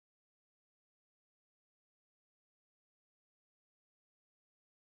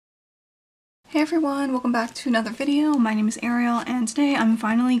Hey everyone, welcome back to another video. My name is Ariel and today I'm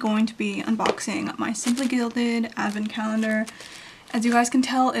finally going to be unboxing my Simply Gilded advent calendar. As you guys can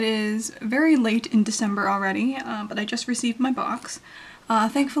tell, it is very late in December already, but I just received my box.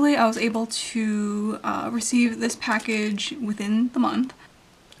 Thankfully I was able to receive this package within the month.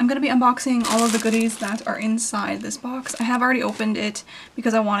 I'm going to be unboxing all of the goodies that are inside this box. I have already opened it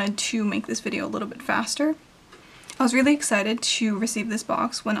because I wanted to make this video a little bit faster. I was really excited to receive this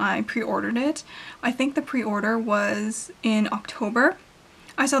box when I pre-ordered it. I think the pre-order was in October.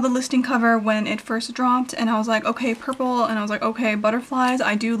 I saw the listing cover when it first dropped and I was like, okay, purple, and I was like, okay, butterflies.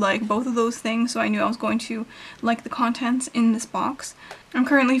 I do like both of those things, so I knew I was going to like the contents in this box. I'm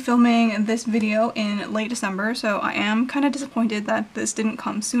currently filming this video in late December, so I am kind of disappointed that this didn't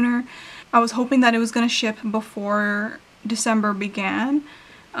come sooner. I was hoping that it was going to ship before December began.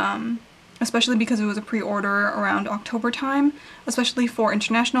 Especially because it was a pre-order around October time, especially for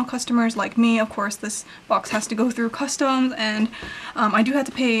international customers like me. Of course, this box has to go through customs, and I do have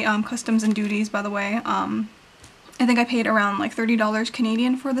to pay customs and duties, by the way. I think I paid around like $30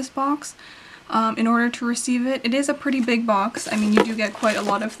 Canadian for this box in order to receive it. It is a pretty big box. I mean, you do get quite a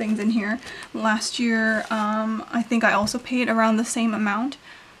lot of things in here. Last year, I think I also paid around the same amount.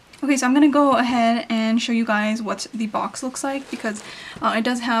 Okay, so I'm going to go ahead and show you guys what the box looks like because it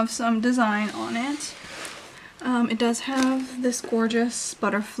does have some design on it. It does have this gorgeous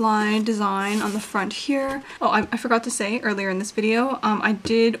butterfly design on the front here. Oh, I forgot to say earlier in this video, I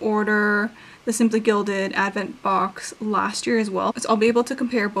did order the Simply Gilded Advent box last year as well. So I'll be able to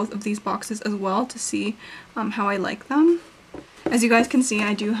compare both of these boxes as well to see how I like them. As you guys can see,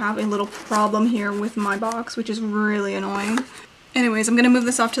 I do have a little problem here with my box, which is really annoying. Anyways, I'm going to move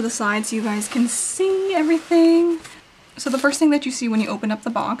this off to the side so you guys can see everything. So the first thing that you see when you open up the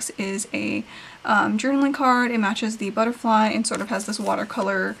box is a journaling card. It matches the butterfly and sort of has this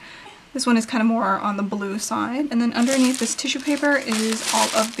watercolor. This one is kind of more on the blue side. And then underneath this tissue paper is all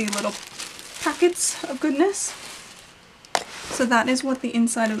of the little packets of goodness. So that is what the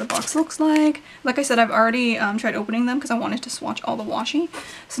inside of the box looks like. Like I said, I've already tried opening them because I wanted to swatch all the washi.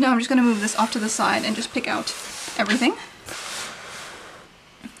 So now I'm just going to move this off to the side and just pick out everything.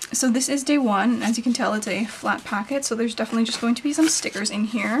 So this is day one. As you can tell, it's a flat packet, so there's definitely just going to be some stickers in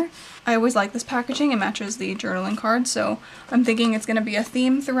here. I always like this packaging. It matches the journaling card, so I'm thinking it's going to be a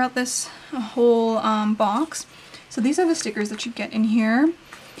theme throughout this whole box. So these are the stickers that you get in here.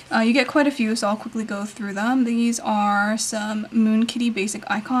 You get quite a few, so I'll quickly go through them. These are some Moon Kitty basic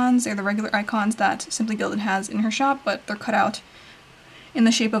icons. They're the regular icons that Simply Gilded has in her shop, but they're cut out in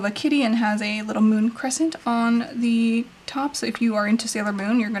the shape of a kitty and has a little moon crescent on the top, so if you are into Sailor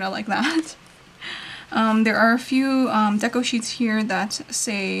Moon, you're gonna like that. There are a few deco sheets here that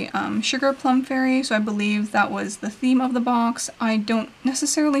say Sugar Plum Fairy, so I believe that was the theme of the box. I don't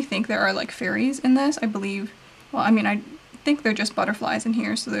necessarily think there are like fairies in this. I believe, well, I mean, I think they're just butterflies in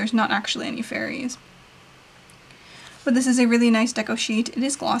here, so there's not actually any fairies. But this is a really nice deco sheet. It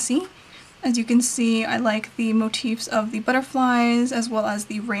is glossy. As you can see, I like the motifs of the butterflies as well as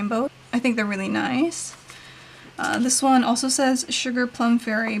the rainbow. I think they're really nice. This one also says Sugar Plum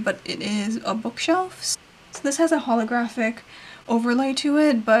Fairy, but it is a bookshelf. So this has a holographic overlay to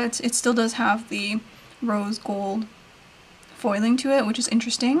it, but it still does have the rose gold foiling to it, which is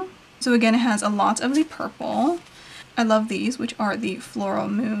interesting. So again, it has a lot of the purple. I love these, which are the floral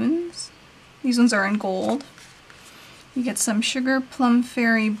moons. These ones are in gold. You get some Sugar Plum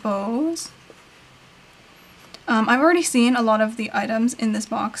Fairy bows. I've already seen a lot of the items in this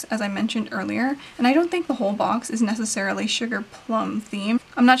box, as I mentioned earlier, and I don't think the whole box is necessarily Sugar Plum themed.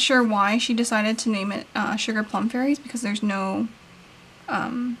 I'm not sure why she decided to name it Sugar Plum Fairies, because there's no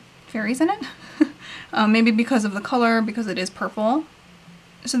fairies in it. Maybe because of the color, because it is purple.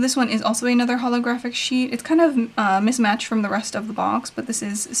 So this one is also another holographic sheet. It's kind of mismatched from the rest of the box, but this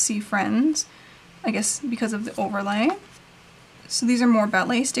is See Friends, I guess because of the overlay. So these are more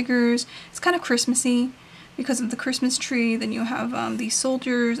ballet stickers. It's kind of Christmassy because of the Christmas tree. Then you have the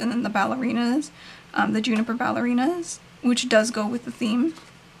soldiers and then the ballerinas, the juniper ballerinas, which does go with the theme.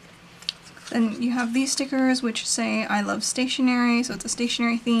 Then you have these stickers which say I love stationery, so it's a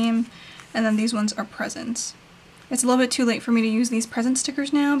stationery theme. And then these ones are presents. It's a little bit too late for me to use these present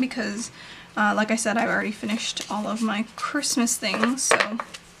stickers now because, like I said, I've already finished all of my Christmas things,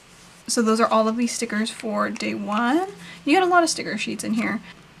 so those are all of these stickers for day one. You get a lot of sticker sheets in here.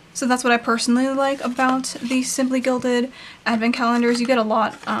 So that's what I personally like about the Simply Gilded advent calendars. You get a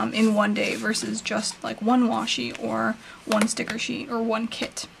lot in one day versus just like one washi or one sticker sheet or one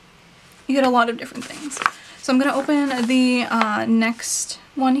kit. You get a lot of different things. So I'm going to open the next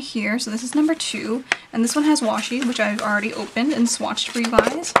one here. So this is number 2, and this one has washi, which I've already opened and swatched for you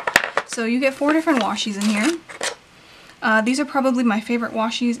guys. So you get 4 different washies in here. These are probably my favorite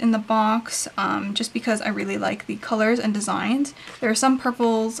washies in the box, just because I really like the colors and designs. There are some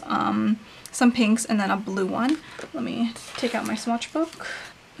purples, some pinks, and then a blue one. Let me take out my swatch book.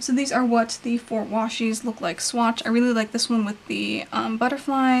 So these are what the 4 washies look like swatch. I really like this one with the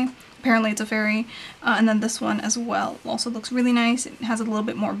butterfly. Apparently it's a fairy. And then this one as well also looks really nice. It has a little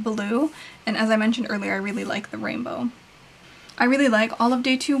bit more blue. And as I mentioned earlier, I really like the rainbow. I really like all of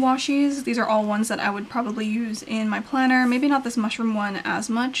day 2 washies. These are all ones that I would probably use in my planner. Maybe not this mushroom one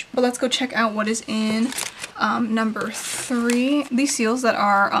as much, but let's go check out what is in number 3. These seals that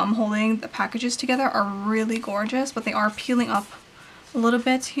are holding the packages together are really gorgeous, but they are peeling up a little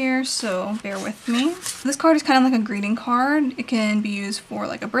bit here, so bear with me. This card is kind of like a greeting card. It can be used for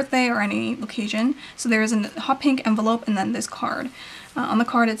like a birthday or any occasion. So there is a hot pink envelope and then this card. On the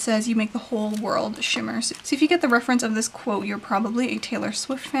card it says, "You make the whole world shimmer." So if you get the reference of this quote, you're probably a Taylor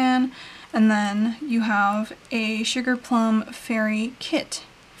Swift fan. And then you have a Sugar Plum Fairy kit.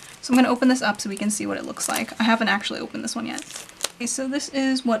 So I'm going to open this up so we can see what it looks like. I haven't actually opened this one yet. Okay, so this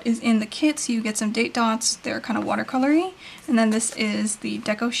is what is in the kit. So you get some date dots. They're kind of watercolory. And then this is the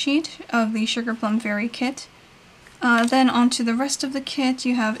deco sheet of the Sugar Plum Fairy kit. Then onto the rest of the kit,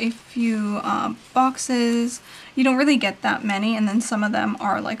 you have a few boxes. You don't really get that many, and then some of them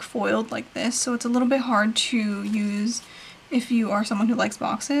are like foiled like this, so it's a little bit hard to use if you are someone who likes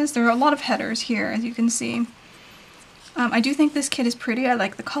boxes. There are a lot of headers here, as you can see. I do think this kit is pretty. I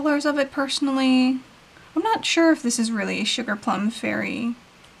like the colors of it personally. I'm not sure if this is really a Sugar Plum Fairy.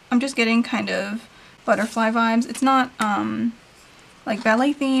 I'm just getting kind of butterfly vibes. It's not like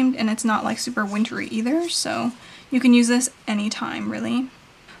ballet themed, and it's not like super wintry either, so you can use this anytime really.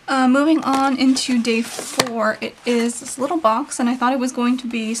 Moving on into day 4, it is this little box, and I thought it was going to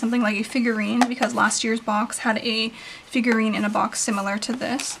be something like a figurine because last year's box had a figurine in a box similar to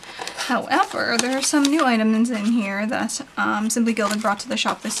this. However, there are some new items in here that Simply Gilded brought to the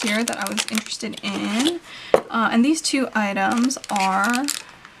shop this year that I was interested in. And these 2 items are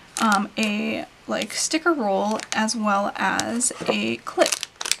a like sticker roll as well as a clip.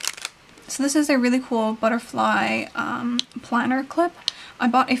 So this is a really cool butterfly planner clip. I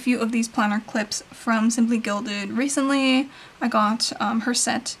bought a few of these planner clips from Simply Gilded recently. I got her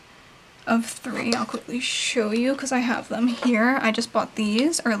set of 3. I'll quickly show you because I have them here. I just bought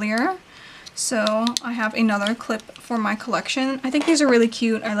these earlier. So I have another clip for my collection. I think these are really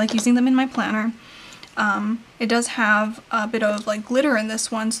cute. I like using them in my planner. It does have a bit of like glitter in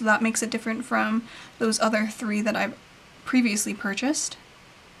this one, so that makes it different from those other 3 that I've previously purchased.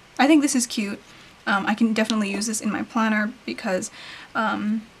 I think this is cute. I can definitely use this in my planner because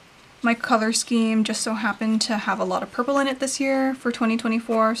my color scheme just so happened to have a lot of purple in it this year for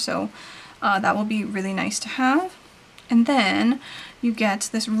 2024, so that will be really nice to have. And then you get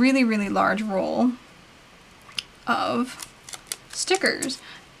this really, really large roll of stickers.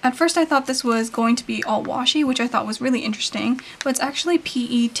 At first I thought this was going to be all washi, which I thought was really interesting, but it's actually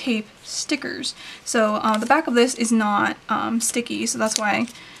PE tape stickers. So the back of this is not sticky, so that's why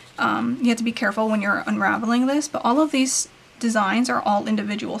you have to be careful when you're unraveling this, but all of these designs are all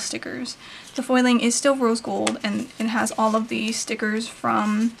individual stickers. The foiling is still rose gold, and it has all of the stickers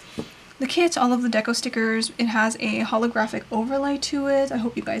from the kit, all of the deco stickers. It has a holographic overlay to it. I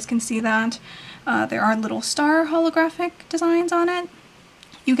hope you guys can see that. There are little star holographic designs on it.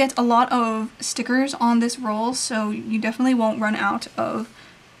 You get a lot of stickers on this roll, so you definitely won't run out of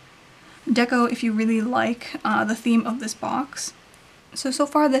deco if you really like the theme of this box. So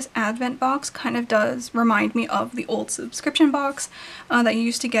far this Advent box kind of does remind me of the old subscription box that you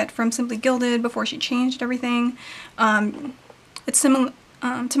used to get from Simply Gilded before she changed everything. It's similar.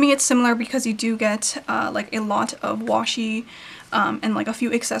 To me it's similar because you do get like a lot of washi and like a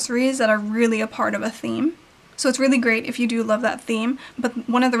few accessories that are really a part of a theme. So it's really great if you do love that theme, but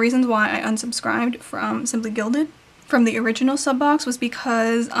one of the reasons why I unsubscribed from Simply Gilded from the original sub box was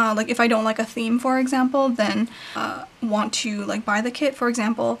because like if I don't like a theme, for example, then want to like buy the kit, for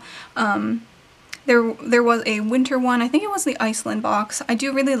example, there was a winter one. I think it was the Iceland box. I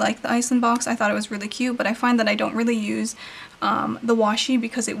do really like the Iceland box. I thought it was really cute, but I find that I don't really use the washi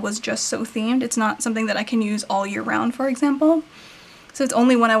because it was just so themed. It's not something that I can use all year round, for example. So it's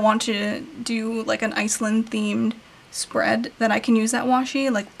only when I want to do like an Iceland themed spread that I can use that washi,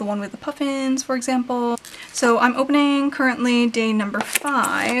 like the one with the puffins, for example. So I'm opening currently day number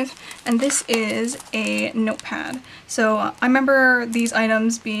 5, and this is a notepad. So I remember these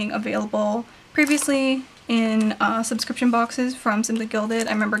items being available previously in subscription boxes from Simply Gilded.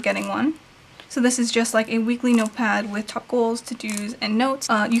 I remember getting one. So this is just like a weekly notepad with top goals, to-dos, and notes.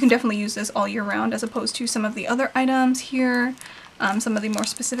 You can definitely use this all year round as opposed to some of the other items here. some of the more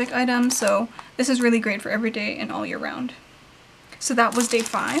specific items. So this is really great for every day and all year round. So that was day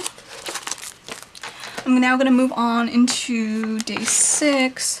 5. I'm now going to move on into day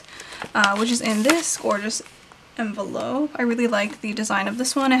 6, which is in this gorgeous envelope. I really like the design of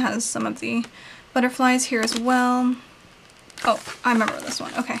this one. It has some of the butterflies here as well. Oh, I remember this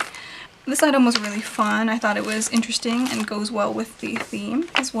one. Okay. This item was really fun. I thought it was interesting and goes well with the theme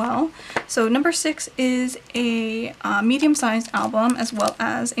as well. So number 6 is a medium-sized album as well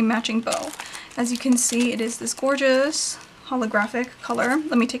as a matching bow. As you can see, it is this gorgeous holographic color.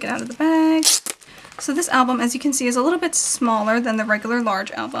 Let me take it out of the bag. So this album, as you can see, is a little bit smaller than the regular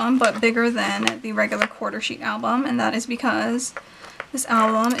large album, but bigger than the regular quarter sheet album, and that is because this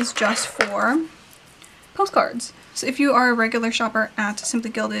album is just for postcards. So if you are a regular shopper at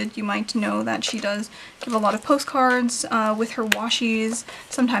Simply Gilded, you might know that she does give a lot of postcards with her washies,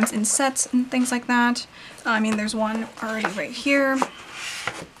 sometimes in sets and things like that. I mean, there's one already right here.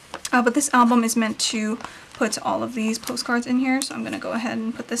 But this album is meant to put all of these postcards in here, so I'm going to go ahead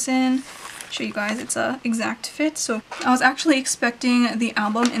and put this in, show you guys it's a exact fit. So I was actually expecting the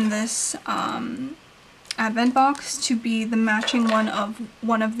album in this advent box to be the matching one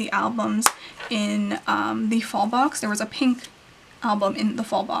of the albums in the fall box. There was a pink album in the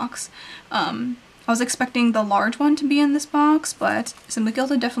fall box. I was expecting the large one to be in this box, but Simply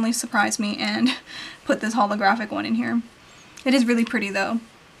Gilded definitely surprised me and put this holographic one in here. It is really pretty though.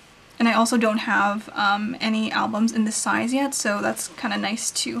 And I also don't have any albums in this size yet, so that's kind of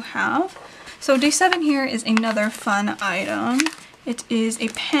nice to have. So day 7 here is another fun item. It is a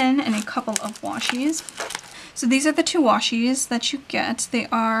pen and a couple of washies. So these are the 2 washies that you get. There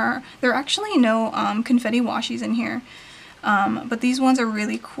are actually no confetti washies in here, but these ones are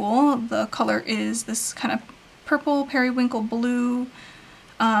really cool. The color is this kind of purple periwinkle blue,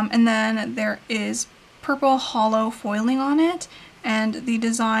 and then there is purple hollow foiling on it, and the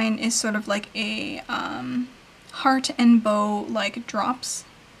design is sort of like a heart and bow like drops,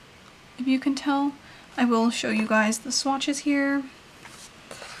 if you can tell. I will show you guys the swatches here.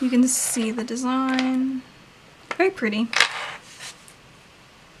 You can see the design. Very pretty.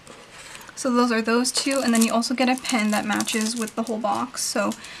 So those are those 2, and then you also get a pen that matches with the whole box.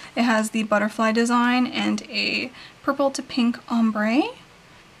 So it has the butterfly design and a purple to pink ombre.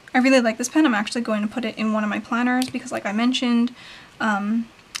 I really like this pen. I'm actually going to put it in one of my planners because, like I mentioned,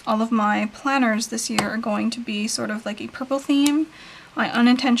 all of my planners this year are going to be sort of like a purple theme. I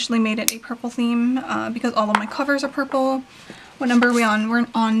unintentionally made it a purple theme because all of my covers are purple. What number are we on? We're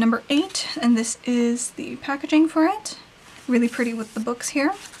on number 8, and this is the packaging for it. Really pretty with the books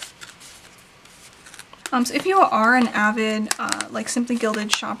here. So if you are an avid like Simply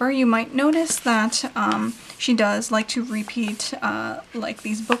Gilded shopper, you might notice that she does like to repeat like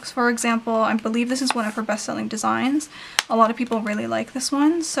these books, for example. I believe this is one of her best-selling designs. A lot of people really like this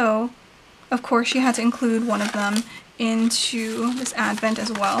one, so of course she had to include one of them into this advent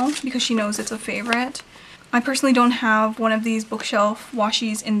as well because she knows it's a favorite. I personally don't have one of these bookshelf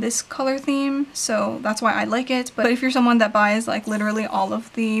washies in this color theme, so that's why I like it. But if you're someone that buys like literally all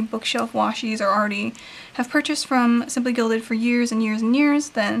of the bookshelf washies or already have purchased from Simply Gilded for years and years and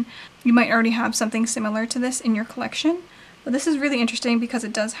years, then you might already have something similar to this in your collection. But this is really interesting because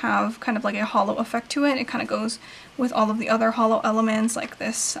it does have kind of like a hollow effect to it. It kind of goes with all of the other hollow elements like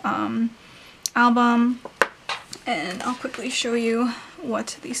this album. And I'll quickly show you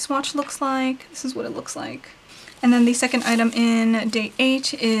what the swatch looks like. This is what it looks like. And then the second item in day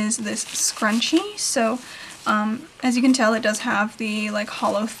 8 is this scrunchie. So as you can tell, it does have the like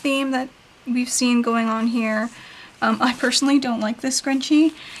hollow theme that we've seen going on here. I personally don't like this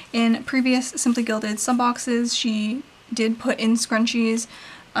scrunchie. In previous Simply Gilded sub boxes, she did put in scrunchies.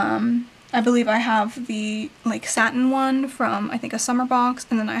 I believe I have the like satin one from I think a summer box,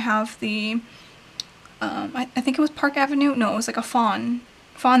 and then I have the I think it was Park Avenue. No, it was like a fawn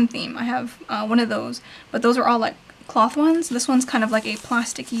theme. I have one of those, but those are all like cloth ones. This one's kind of like a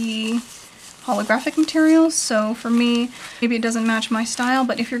plasticky holographic material, so for me, maybe it doesn't match my style,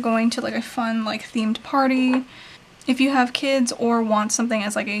 but if you're going to like a fun like themed party, if you have kids or want something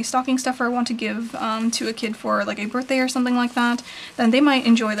as like a stocking stuffer, want to give to a kid for like a birthday or something like that, then they might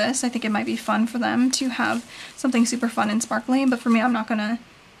enjoy this. I think it might be fun for them to have something super fun and sparkly, but for me, I'm not gonna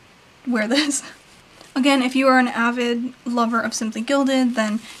wear this. Again, if you are an avid lover of Simply Gilded,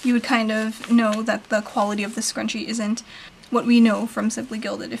 then you would kind of know that the quality of the scrunchie isn't what we know from Simply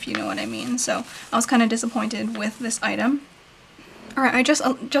Gilded, if you know what I mean. So I was kind of disappointed with this item. Alright, I just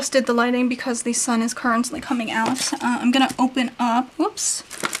adjusted the lighting because the sun is currently coming out. I'm gonna open up, whoops.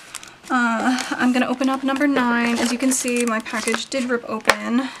 I'm gonna open up number 9. As you can see, my package did rip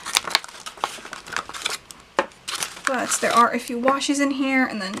open. But there are a few washes in here,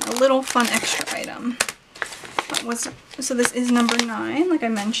 and then a little fun extra item. So this is number 9, like I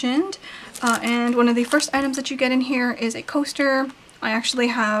mentioned. And one of the first items that you get in here is a coaster. I actually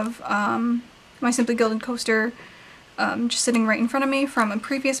have my Simply Gilded coaster just sitting right in front of me from a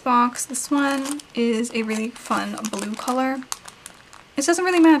previous box. This one is a really fun blue color. This doesn't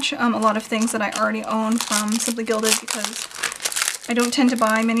really match a lot of things that I already own from Simply Gilded because I don't tend to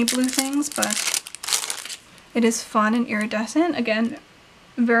buy many blue things, but it is fun and iridescent. Again,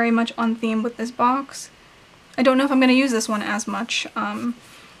 very much on theme with this box. I don't know if I'm going to use this one as much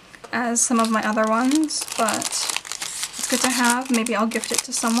as some of my other ones, but it's good to have. Maybe I'll gift it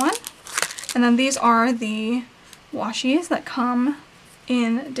to someone. And then these are the washies that come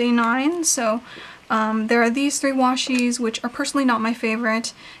in day 9. So there are these 3 washies, which are personally not my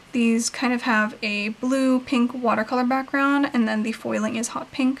favorite. These kind of have a blue-pink watercolor background, and then the foiling is hot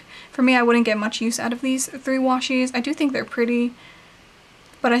pink. For me, I wouldn't get much use out of these 3 washies. I do think they're pretty,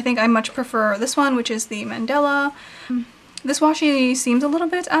 but I think I much prefer this one, which is the Mandela. This washi seems a little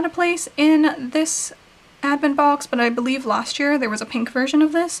bit out of place in this advent box, but I believe last year there was a pink version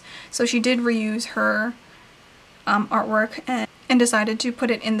of this, so she did reuse her artwork and decided to put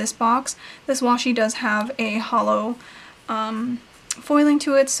it in this box. This washi does have a hollow foiling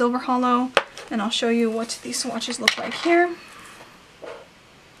to it, silver hollow, and I'll show you what these swatches look like here.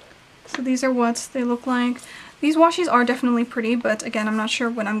 So these are what they look like. These washies are definitely pretty, but again, I'm not sure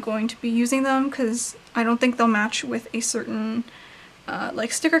when I'm going to be using them because I don't think they'll match with a certain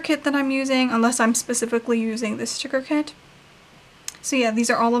like sticker kit that I'm using, unless I'm specifically using this sticker kit. So yeah, these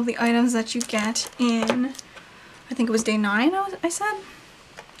are all of the items that you get in, I think it was day 9 I said.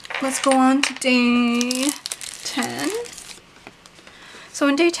 Let's go on to day 10. So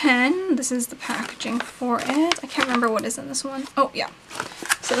in day 10, this is the packaging for it. I can't remember what is in this one. Oh yeah.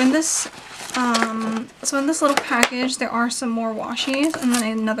 So in this little package, there are some more washies and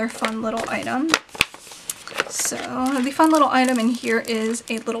then another fun little item. So the fun little item in here is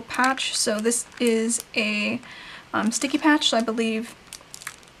a little patch. So this is a sticky patch. So I believe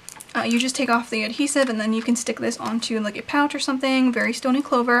you just take off the adhesive and then you can stick this onto like a pouch or something. Very Stony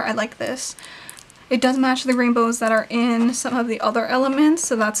Clover. I like this. It does match the rainbows that are in some of the other elements,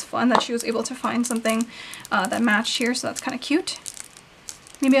 so that's fun that she was able to find something that matched here, so that's kind of cute.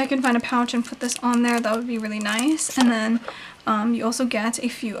 Maybe I can find a pouch and put this on there, that would be really nice. And then you also get a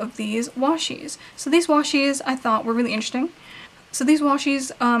few of these washies. So these washies I thought were really interesting. So these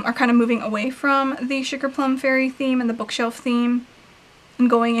washies are kind of moving away from the Sugar Plum Fairy theme and the bookshelf theme and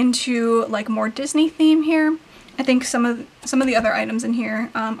going into like more Disney theme here. I think some of the other items in here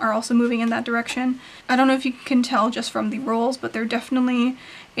are also moving in that direction. I don't know if you can tell just from the rolls, but they're definitely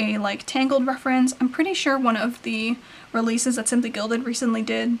a like Tangled reference. I'm pretty sure one of the releases that Simply Gilded recently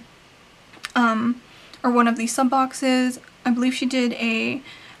did, or one of the sub boxes, I believe she did a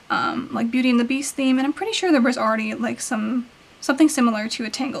like Beauty and the Beast theme, and I'm pretty sure there was already like something similar to a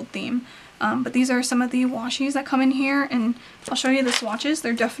Tangled theme. But these are some of the washies that come in here, and I'll show you the swatches.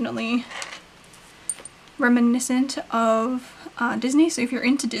 They're definitely reminiscent of Disney, so if you're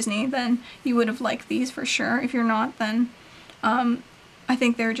into Disney then you would have liked these for sure. If you're not, then I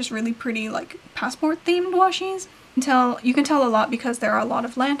think they're just really pretty like passport themed washies. You can tell a lot because there are a lot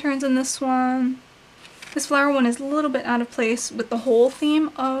of lanterns in this one. This flower one is a little bit out of place with the whole theme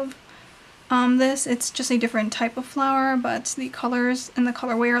of this. It's just a different type of flower, but the colors and the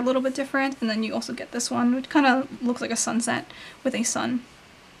colorway are a little bit different. And then you also get this one, which kind of looks like a sunset with a sun.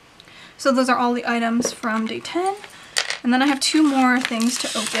 So those are all the items from day 10. And then I have 2 more things to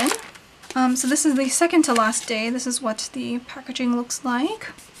open. So this is the second to last day. This is what the packaging looks like.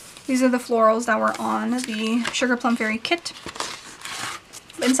 These are the florals that were on the Sugar Plum Fairy kit.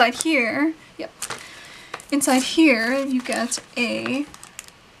 Inside here, inside here you get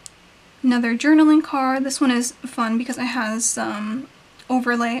another journaling card. This one is fun because it has some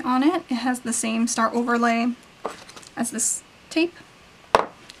overlay on it. It has the same star overlay as this tape.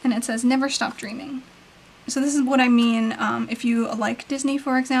 And it says, "Never stop dreaming." So this is what I mean. If you like Disney,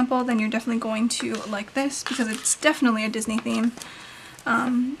 for example, then you're definitely going to like this because it's definitely a Disney theme.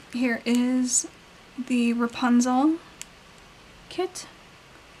 Here is the Rapunzel kit.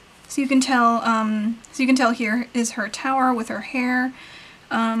 So you can tell here is her tower with her hair,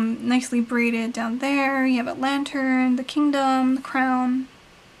 nicely braided down there. You have a lantern, the kingdom, the crown.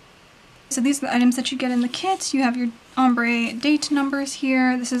 So these are the items that you get in the kit. You have your ombre date numbers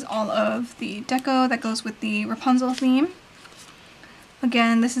here. This is all of the deco that goes with the Rapunzel theme.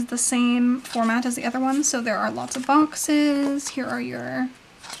 Again, this is the same format as the other ones, so there are lots of boxes. Here are your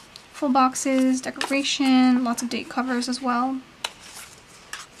full boxes, decoration, lots of date covers as well.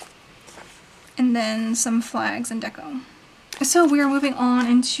 And and then some flags and deco. So we are moving on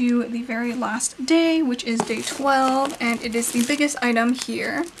into the very last day, which is day 12, and it is the biggest item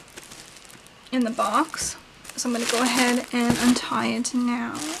here in the box. So I'm going to go ahead and untie it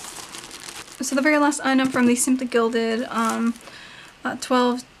now. So the very last item from the Simply Gilded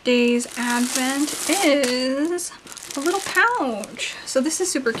 12 Days Advent is a little pouch. So this is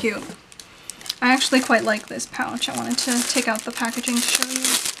super cute. I actually quite like this pouch. I wanted to take out the packaging to show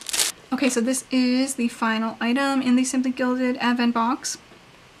you. Okay, so this is the final item in the Simply Gilded Advent box.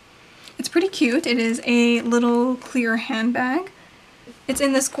 It's pretty cute. It is a little clear handbag. It's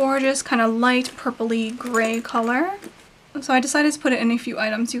in this gorgeous kind of light purpley gray color. So I decided to put it in a few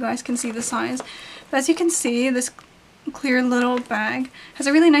items. You guys can see the size. But as you can see, this clear little bag has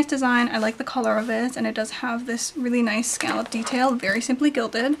a really nice design. I like the color of it, and it does have this really nice scallop detail, very Simply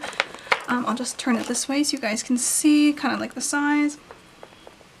Gilded. I'll just turn it this way so you guys can see kind of like the size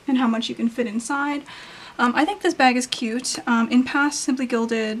and how much you can fit inside. I think this bag is cute. In past Simply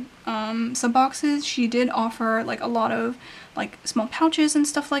Gilded sub boxes, she did offer like a lot of like small pouches and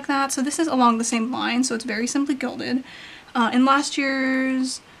stuff like that. So this is along the same line, so it's very Simply Gilded. In last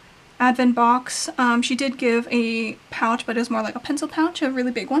year's Advent box, she did give a pouch, but it was more like a pencil pouch, a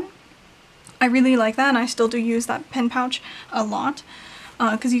really big one. I really like that, and I still do use that pen pouch a lot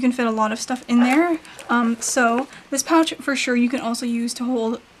because you can fit a lot of stuff in there. So this pouch for sure you can also use to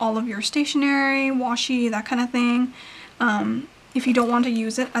hold all of your stationery, washi, that kind of thing. If you don't want to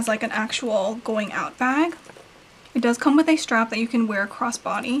use it as like an actual going out bag. It does come with a strap that you can wear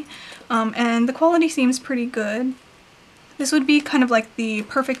crossbody, and the quality seems pretty good. This would be kind of like the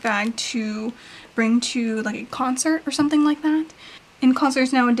perfect bag to bring to like a concert or something like that. In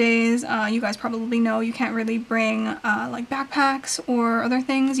concerts nowadays, you guys probably know you can't really bring like backpacks or other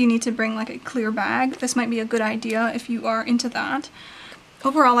things. You need to bring like a clear bag. This might be a good idea if you are into that.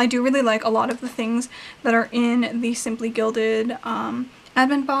 Overall, I do really like a lot of the things that are in the Simply Gilded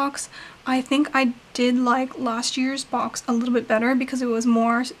Advent box. I think I did like last year's box a little bit better because it was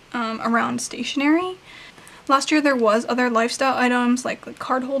more around stationery. Last year there was other lifestyle items like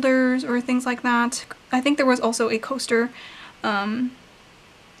card holders or things like that. I think there was also a coaster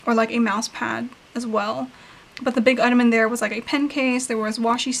or like a mouse pad as well. But the big item in there was like a pen case, there was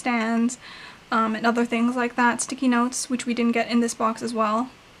washi stands, and other things like that, sticky notes, which we didn't get in this box as well.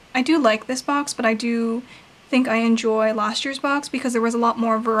 I do like this box, but I do think I enjoy last year's box because there was a lot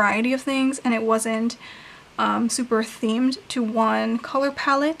more variety of things and it wasn't super themed to one color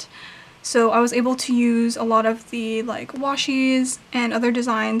palette. So I was able to use a lot of the like washis and other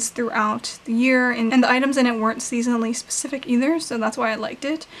designs throughout the year, and the items in it weren't seasonally specific either, so that's why I liked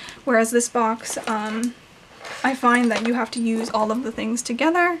it. Whereas this box, I find that you have to use all of the things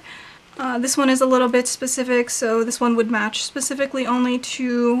together. This one is a little bit specific, so this one would match specifically only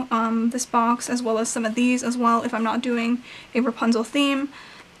to this box, as well as some of these as well if I'm not doing a Rapunzel theme.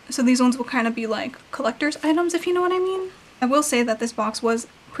 So these ones will kind of be like collector's items, if you know what I mean. I will say that this box was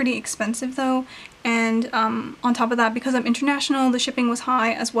pretty expensive though, and on top of that, because I'm international, the shipping was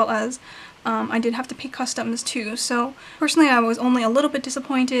high, as well as I did have to pay customs too. So personally I was only a little bit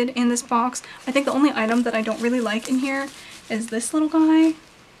disappointed in this box. I think the only item that I don't really like in here is this little guy.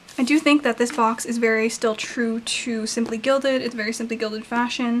 I do think that this box is very still true to Simply Gilded. It's very Simply Gilded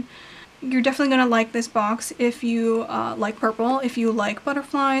fashion. You're definitely gonna like this box if you like purple, if you like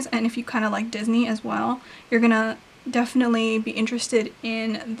butterflies, and if you kind of like Disney as well. You're gonna definitely be interested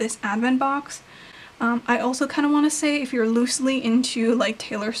in this Advent box. I also kind of want to say if you're loosely into like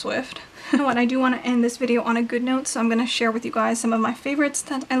Taylor Swift. You know what, I do want to end this video on a good note, so I'm going to share with you guys some of my favorites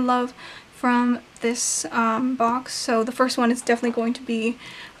that I love from this box. So the first one is definitely going to be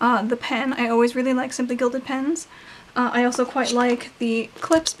the pen. I always really like Simply Gilded pens. I also quite like the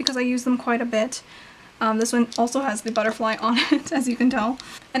clips because I use them quite a bit. This one also has the butterfly on it, as you can tell.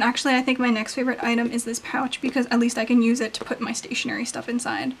 And actually I think my next favorite item is this pouch because at least I can use it to put my stationery stuff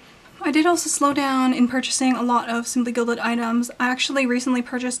inside. I did also slow down in purchasing a lot of Simply Gilded items. I actually recently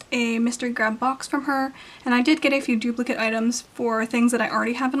purchased a mystery grab box from her, and I did get a few duplicate items for things that I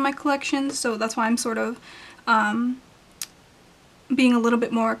already have in my collection, so that's why I'm sort of being a little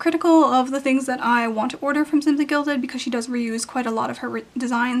bit more critical of the things that I want to order from Simply Gilded, because she does reuse quite a lot of her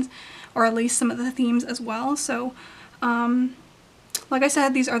designs, or at least some of the themes as well. So like I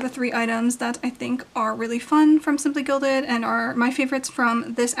said, these are the 3 items that I think are really fun from Simply Gilded and are my favorites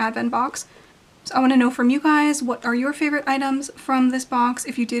from this Advent box. So I want to know from you guys, what are your favorite items from this box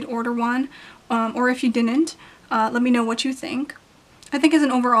if you did order one, or if you didn't, let me know what you think. I think as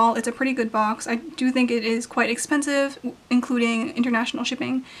an overall, it's a pretty good box. I do think it is quite expensive, including international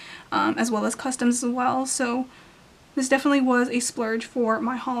shipping, as well as customs as well. So this definitely was a splurge for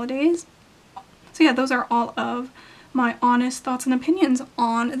my holidays. So yeah, those are all of my honest thoughts and opinions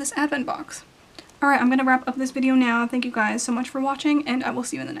on this advent box. Alright, I'm gonna wrap up this video now. Thank you guys so much for watching, and I will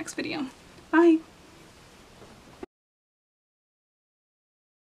see you in the next video. Bye!